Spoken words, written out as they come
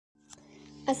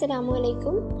Assalamu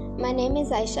alaikum. My name is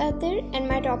Aisha Attar and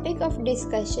my topic of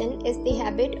discussion is the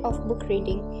habit of book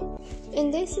reading.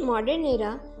 In this modern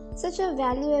era, such a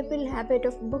valuable habit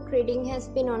of book reading has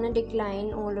been on a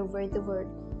decline all over the world,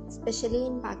 especially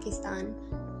in Pakistan.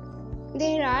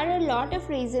 There are a lot of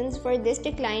reasons for this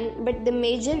decline, but the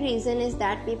major reason is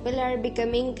that people are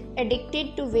becoming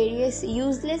addicted to various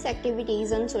useless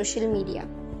activities on social media.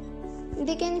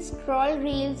 They can scroll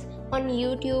reels on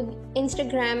YouTube,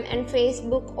 Instagram, and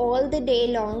Facebook all the day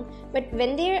long, but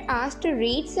when they are asked to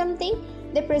read something,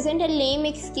 they present a lame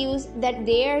excuse that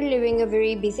they are living a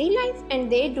very busy life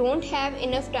and they don't have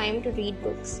enough time to read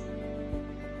books.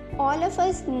 All of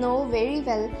us know very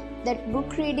well that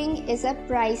book reading is a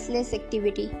priceless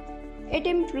activity. It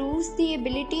improves the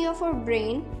ability of our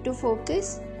brain to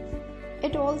focus.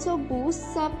 It also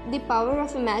boosts up the power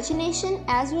of imagination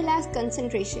as well as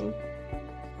concentration.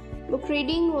 Book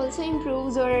reading also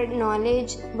improves our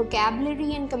knowledge,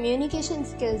 vocabulary, and communication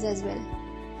skills as well.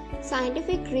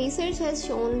 Scientific research has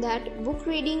shown that book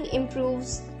reading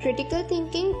improves critical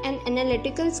thinking and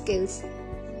analytical skills.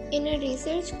 In a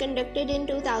research conducted in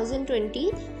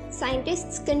 2020,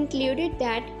 scientists concluded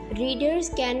that readers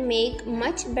can make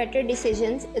much better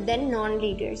decisions than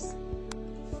non-readers.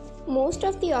 Most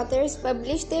of the authors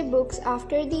publish their books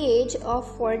after the age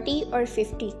of 40 or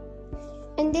 50.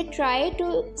 And they try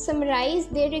to summarize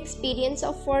their experience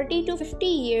of 40 to 50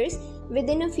 years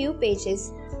within a few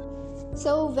pages.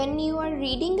 So when you are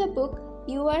reading a book,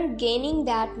 you are gaining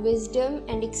that wisdom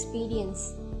and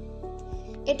experience.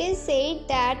 It is said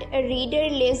that a reader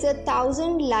lives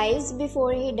 1,000 lives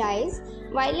before he dies,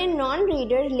 while a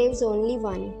non-reader lives only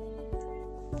one.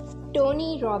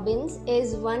 Tony Robbins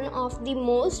is one of the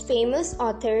most famous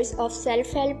authors of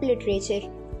self-help literature.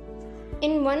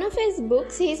 In one of his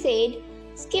books, he said,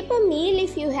 "Skip a meal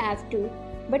if you have to,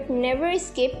 but never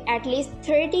skip at least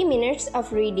 30 minutes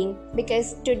of reading, because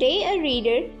today a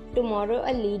reader, tomorrow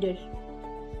a leader."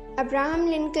 Abraham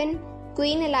Lincoln,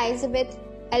 Queen Elizabeth,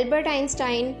 Albert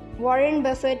Einstein, Warren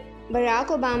Buffett,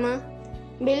 Barack Obama,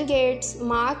 Bill Gates,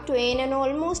 Mark Twain, and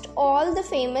almost all the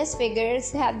famous figures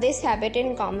have this habit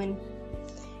in common.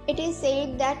 It is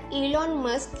said that Elon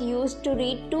Musk used to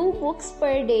read 2 books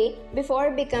per day before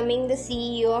becoming the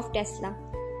CEO of Tesla.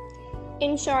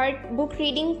 In short, book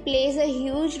reading plays a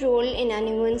huge role in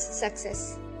anyone's success.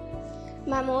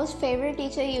 My most favorite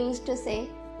teacher used to say,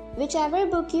 "Whichever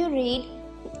book you read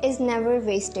is never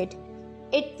wasted.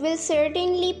 It will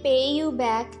certainly pay you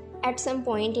back at some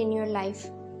point in your life."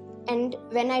 And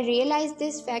when I realized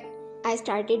this fact, I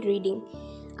started reading.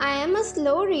 I am a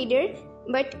slow reader,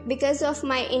 but because of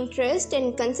my interest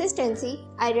and consistency,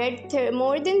 I read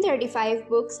more than 35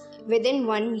 books within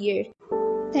 1 year.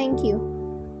 Thank you.